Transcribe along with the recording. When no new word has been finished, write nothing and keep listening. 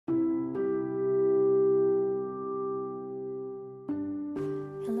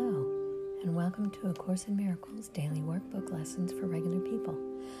welcome to A Course in Miracles Daily Workbook Lessons for Regular People.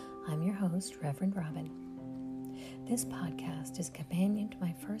 I'm your host, Reverend Robin. This podcast is a companion to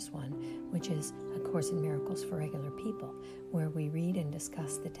my first one, which is A Course in Miracles for Regular People, where we read and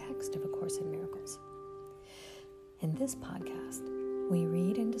discuss the text of A Course in Miracles. In this podcast, we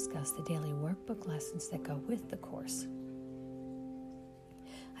read and discuss the daily workbook lessons that go with the Course.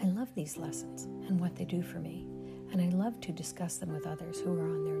 I love these lessons and what they do for me, and I love to discuss them with others who are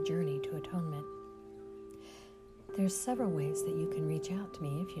on their journey to atonement. There's several ways that you can reach out to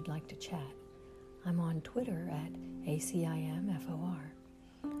me if you'd like to chat. I'm on Twitter at ACIMFOR.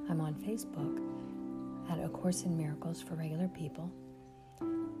 I'm on Facebook at A Course in Miracles for Regular People.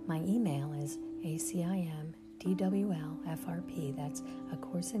 My email is ACIMDWLFRP. That's A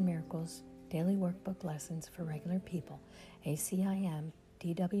Course in Miracles Daily Workbook Lessons for Regular People.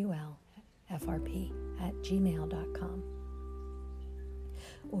 ACIMDWLFRP@gmail.com.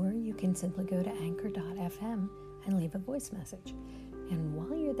 Or you can simply go to anchor.fm and leave a voice message. And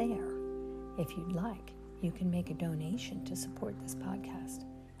while you're there, if you'd like, you can make a donation to support this podcast,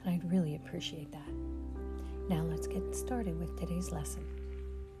 and I'd really appreciate that. Now let's get started with today's lesson.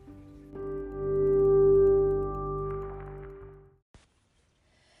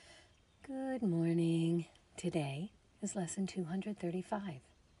 Good morning. Today is lesson 235.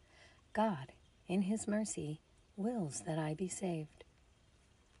 God, in His mercy, wills that I be saved.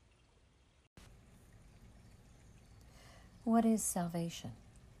 What is salvation?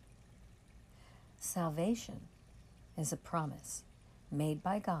 Salvation is a promise made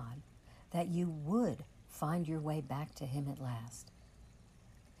by God that you would find your way back to Him at last.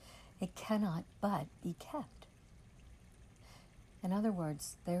 It cannot but be kept. In other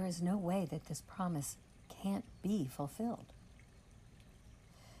words, there is no way that this promise can't be fulfilled.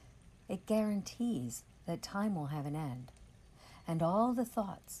 It guarantees that time will have an end, and all the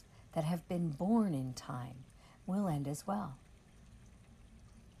thoughts that have been born in time will end as well.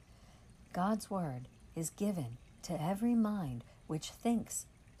 God's word is given to every mind which thinks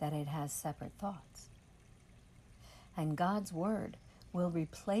that it has separate thoughts. And God's word will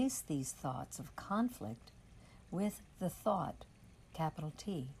replace these thoughts of conflict with the thought, capital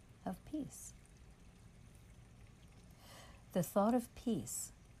T, of peace. The thought of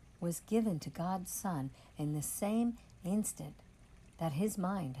peace was given to God's Son in the same instant that His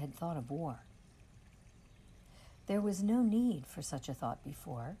mind had thought of war. There was no need for such a thought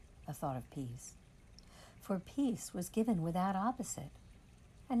before, a thought of peace, for peace was given without opposite,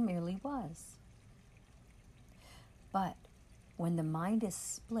 and merely was. But when the mind is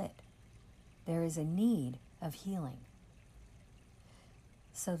split, there is a need of healing.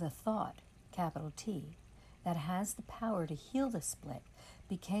 So the thought, capital T, that has the power to heal the split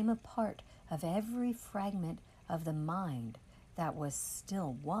became a part of every fragment of the mind that was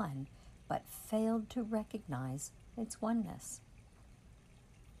still one, but failed to recognize its oneness.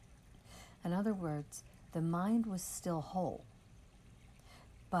 In other words, the mind was still whole,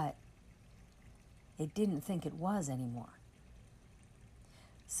 but it didn't think it was anymore.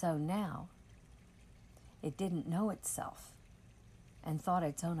 So now, it didn't know itself and thought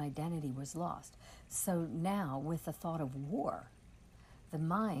its own identity was lost. So now, with the thought of war, the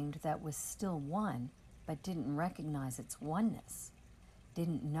mind that was still one but didn't recognize its oneness,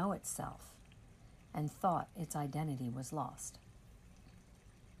 didn't know itself, and thought its identity was lost.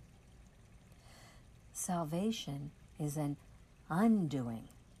 Salvation is an undoing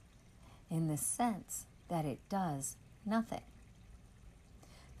in the sense that it does nothing,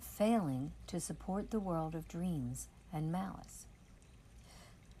 failing to support the world of dreams and malice.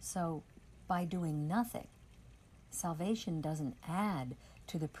 So, by doing nothing, salvation doesn't add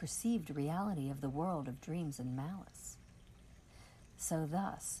to the perceived reality of the world of dreams and malice. So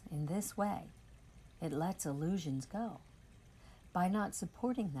thus, in this way, it lets illusions go. By not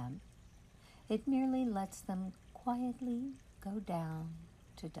supporting them, it merely lets them quietly go down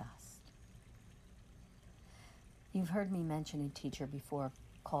to dust. You've heard me mention a teacher before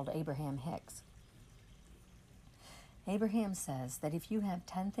called Abraham Hicks. Abraham says that if you have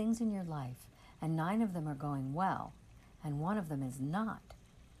 10 things in your life and 9 of them are going well and 1 of them is not,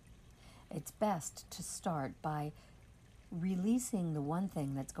 it's best to start by releasing the one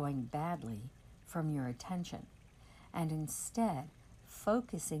thing that's going badly from your attention and instead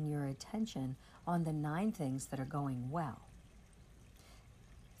focusing your attention on the 9 things that are going well.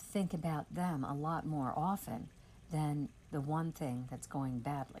 Think about them a lot more often than the one thing that's going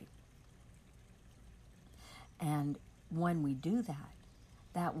badly. And when we do that,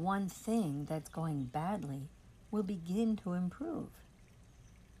 that one thing that's going badly will begin to improve.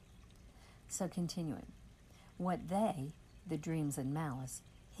 So continuing, what they, the dreams and malice,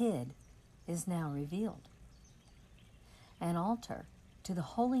 hid is now revealed. An altar to the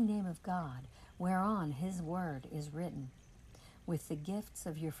holy name of God, whereon his word is written, with the gifts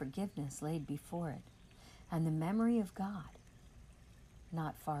of your forgiveness laid before it, and the memory of God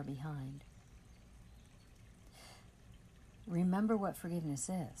not far behind. Remember what forgiveness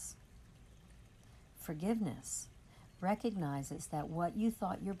is. Forgiveness recognizes that what you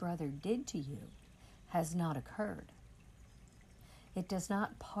thought your brother did to you has not occurred. It does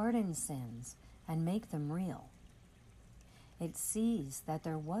not pardon sins and make them real. It sees that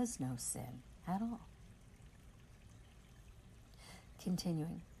there was no sin at all.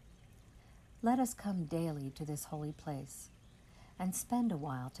 Continuing, let us come daily to this holy place and spend a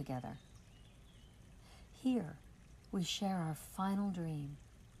while together. Here we share our final dream.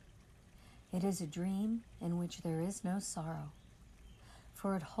 It is a dream in which there is no sorrow,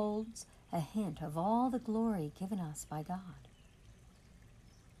 for it holds a hint of all the glory given us by God.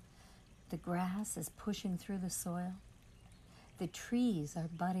 The grass is pushing through the soil. The trees are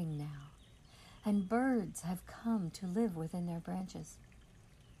budding now, and birds have come to live within their branches.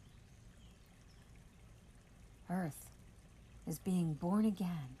 Earth is being born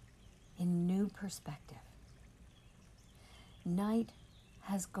again in new perspective. Night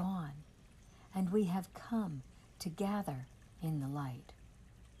has gone, and we have come to gather in the light.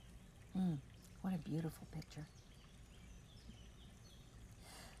 What a beautiful picture.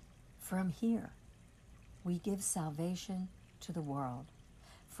 From here, we give salvation to the world,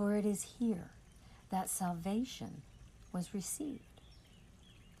 for it is here that salvation was received.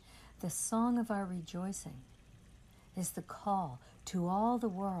 The song of our rejoicing is the call to all the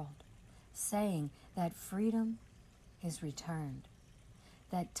world, saying that freedom is returned,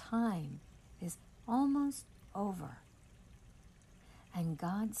 that time is almost over, and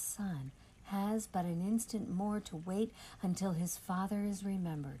God's Son has but an instant more to wait until his Father is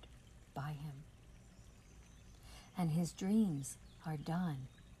remembered by him, and his dreams are done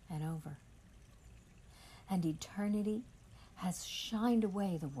and over, and eternity has shined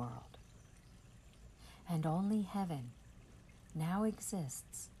away the world, and only heaven now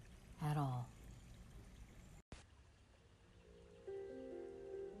exists at all.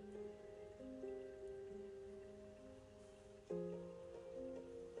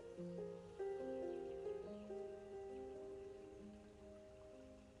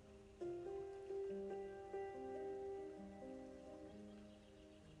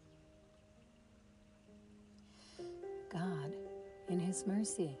 God, in his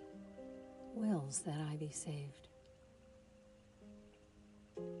mercy, wills that I be saved.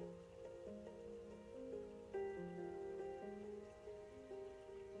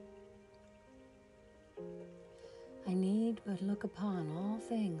 I need but look upon all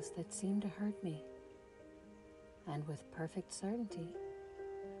things that seem to hurt me, and with perfect certainty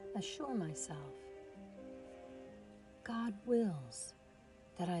assure myself, God wills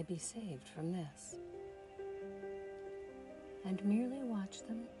that I be saved from this, and merely watch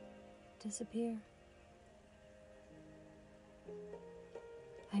them disappear.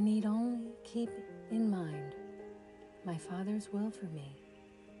 I need only keep in mind my Father's will for me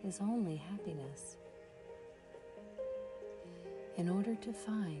is only happiness, in order to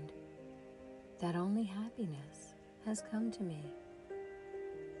find that only happiness has come to me.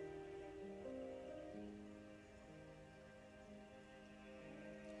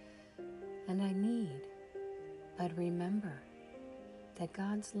 And I need but remember that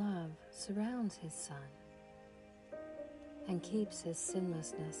God's love surrounds his Son and keeps his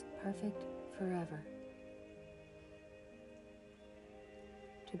sinlessness perfect forever,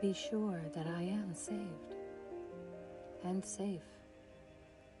 to be sure that I am saved and safe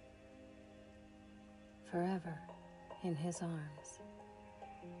forever in his arms.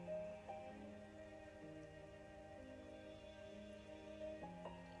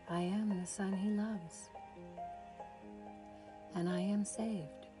 I am the Son he loves, and I am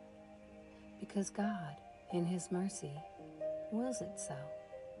saved because God, in his mercy, wills it so.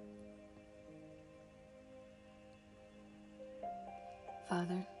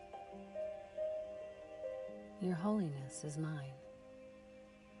 Father, your holiness is mine.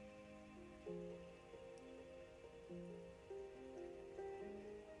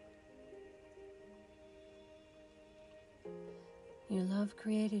 Your love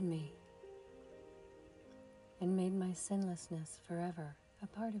created me and made my sinlessness forever a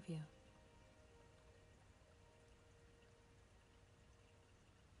part of you.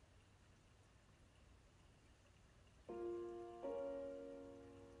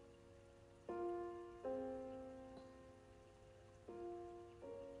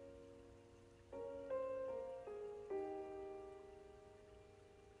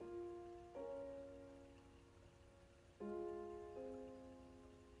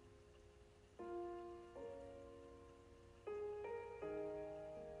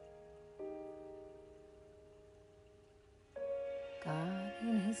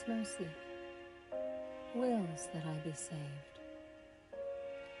 His mercy, wills that I be saved.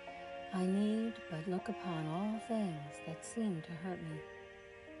 I need but look upon all things that seem to hurt me,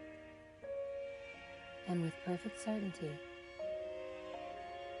 and with perfect certainty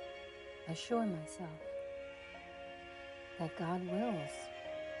assure myself that God wills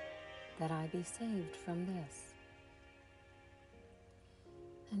that I be saved from this,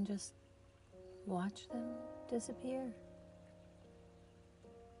 and just watch them disappear.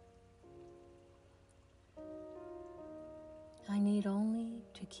 I need only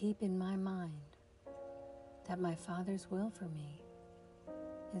to keep in my mind that my Father's will for me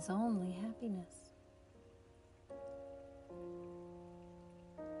is only happiness.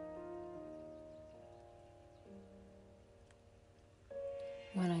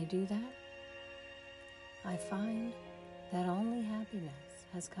 When I do that, I find that only happiness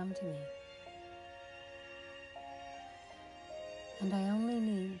has come to me. And I only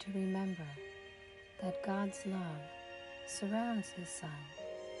need to remember that God's love surrounds His Son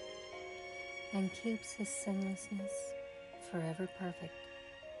and keeps His sinlessness forever perfect,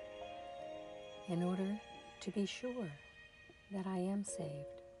 in order to be sure that I am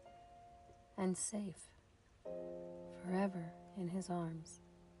saved and safe forever in His arms.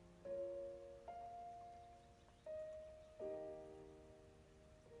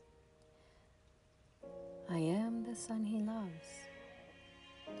 I am the Son He loves,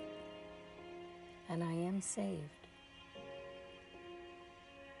 and I am saved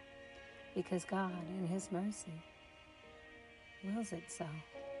because God, in His mercy, wills it so.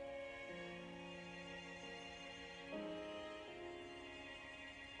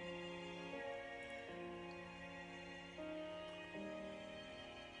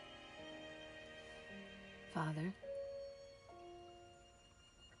 Father,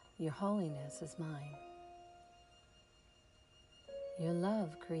 your holiness is mine. Your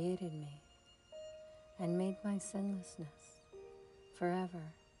love created me and made my sinlessness forever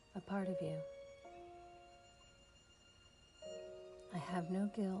a part of you. I have no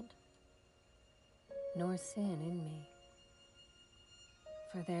guilt nor sin in me,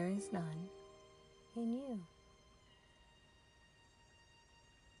 for there is none in you.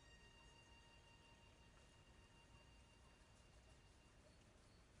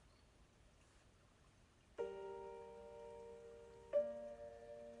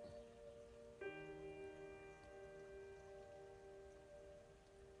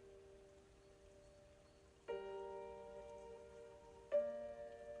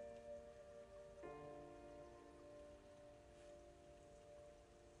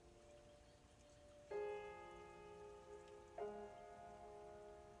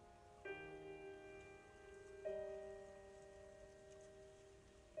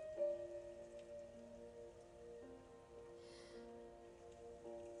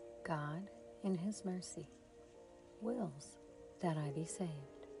 God, in His mercy, wills that I be saved.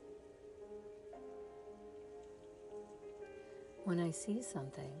 When I see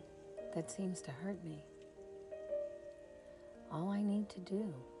something that seems to hurt me, all I need to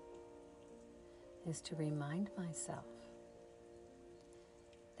do is to remind myself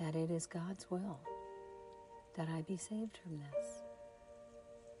that it is God's will that I be saved from this,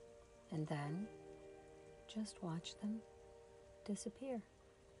 and then just watch them disappear.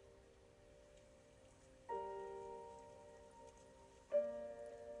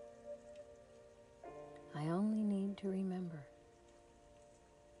 I only need to remember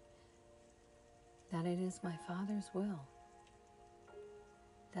that it is my Father's will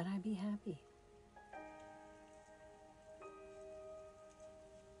that I be happy.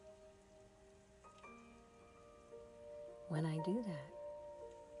 When I do that,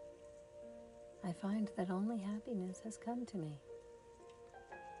 I find that only happiness has come to me.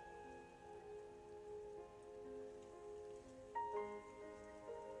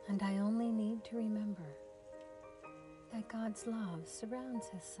 And I only need to remember that God's love surrounds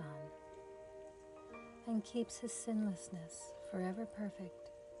His Son and keeps His sinlessness forever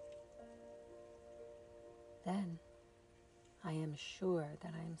perfect. Then I am sure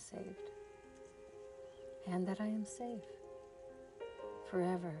that I am saved, and that I am safe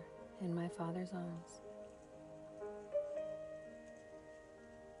forever in my Father's arms.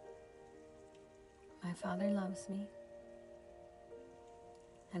 My Father loves me,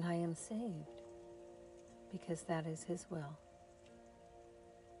 and I am saved because that is His will.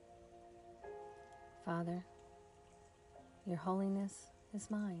 Father, your holiness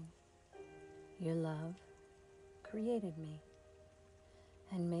is mine. Your love created me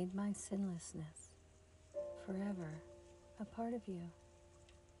and made my sinlessness forever a part of you.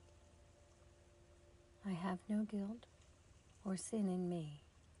 I have no guilt or sin in me,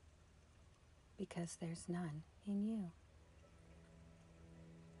 because there's none in you.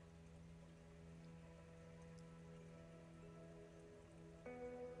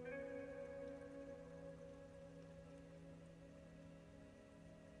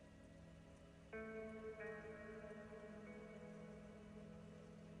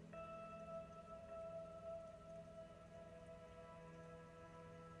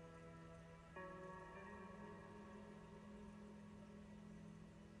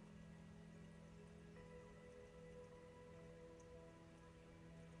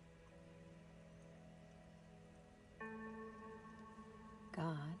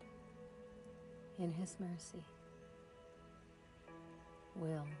 God, in His mercy,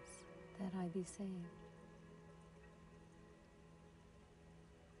 wills that I be saved.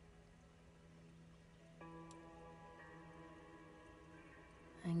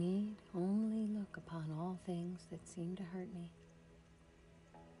 I need only look upon all things that seem to hurt me,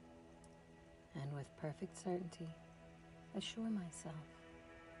 and with perfect certainty assure myself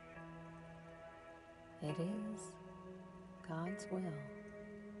it is God's will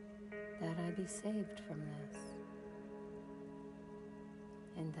that I be saved from this.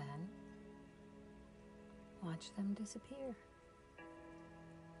 And then watch them disappear.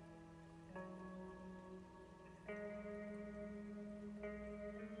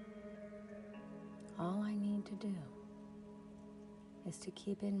 All I need to do is to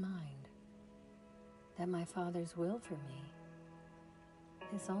keep in mind that my Father's will for me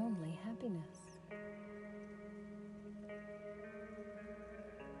is only happiness.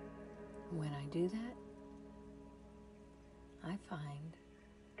 When I do that, I find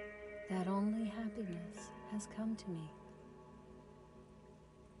that only happiness has come to me.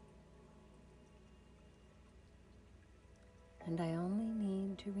 And I only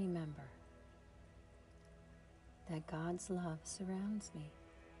need to remember that God's love surrounds me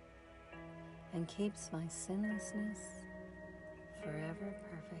and keeps my sinlessness forever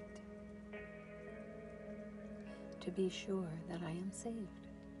perfect, to be sure that I am saved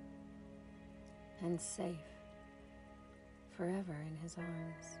and safe forever in His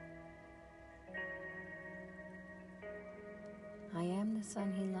arms. I am the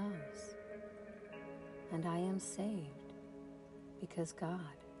Son He loves, and I am saved because God,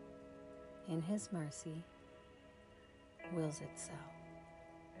 in His mercy, wills it so.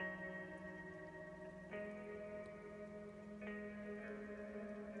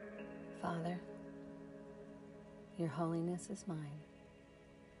 Father, your holiness is mine.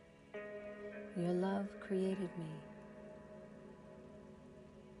 Your love created me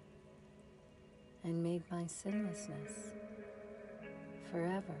and made my sinlessness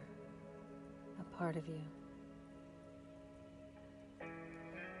forever a part of you.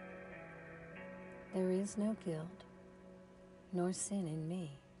 There is no guilt nor sin in me,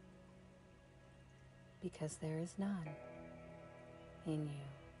 because there is none in you.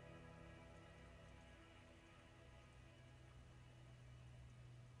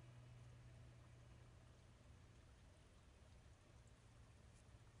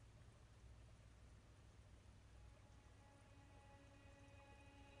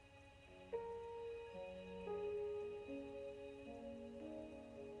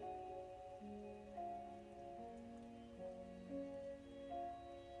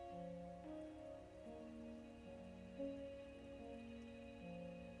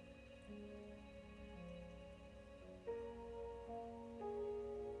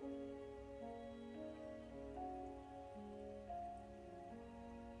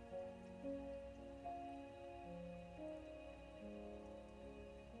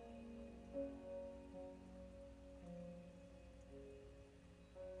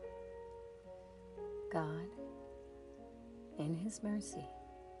 God, in His mercy,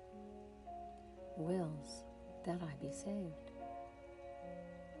 wills that I be saved.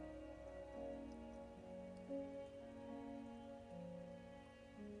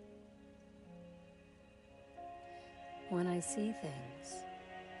 When I see things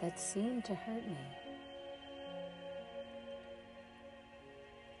that seem to hurt me,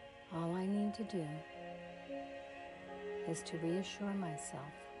 all I need to do is to reassure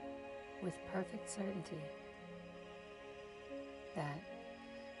myself with perfect certainty that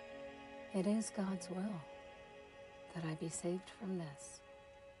it is God's will that I be saved from this,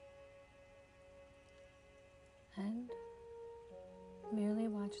 and merely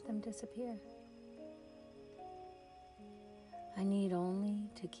watch them disappear. I need only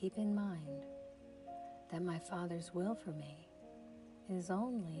to keep in mind that my Father's will for me is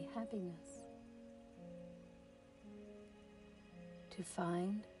only happiness, to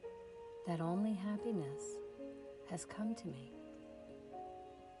find that only happiness has come to me,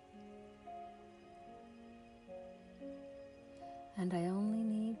 And I only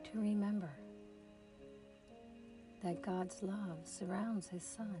need to remember that God's love surrounds His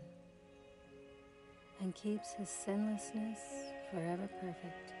Son and keeps His sinlessness forever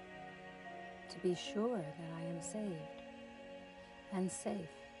perfect, to be sure that I am saved and safe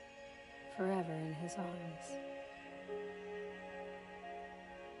forever in His arms.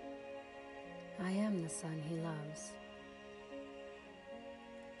 I am the Son He loves,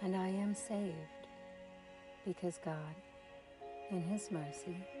 and I am saved because God, in His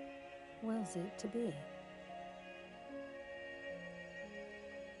mercy, wills it to be.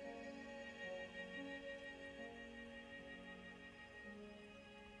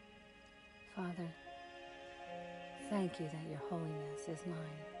 Father, thank you that your holiness is mine.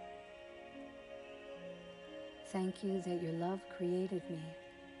 Thank you that your love created me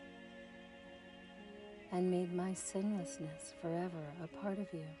and made my sinlessness forever a part of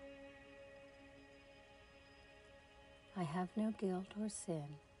you. I have no guilt or sin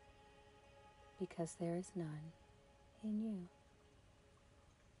because there is none in you.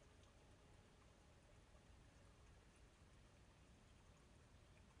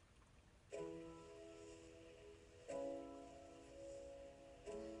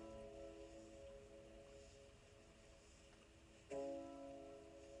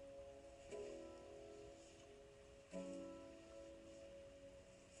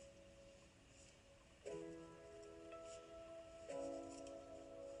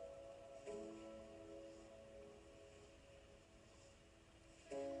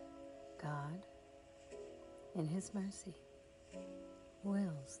 God, in His mercy,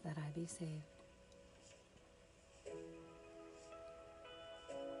 wills that I be saved.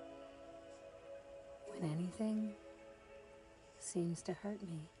 When anything seems to hurt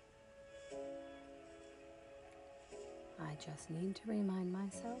me, I just need to remind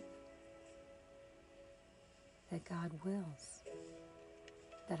myself that God wills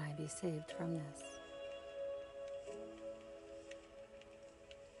that I be saved from this.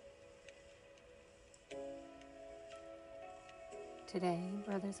 Today,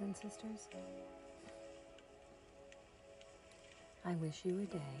 brothers and sisters, I wish you a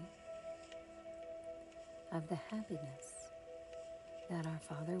day of the happiness that our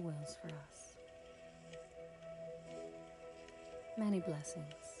Father wills for us. Many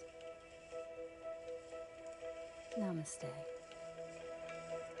blessings. Namaste.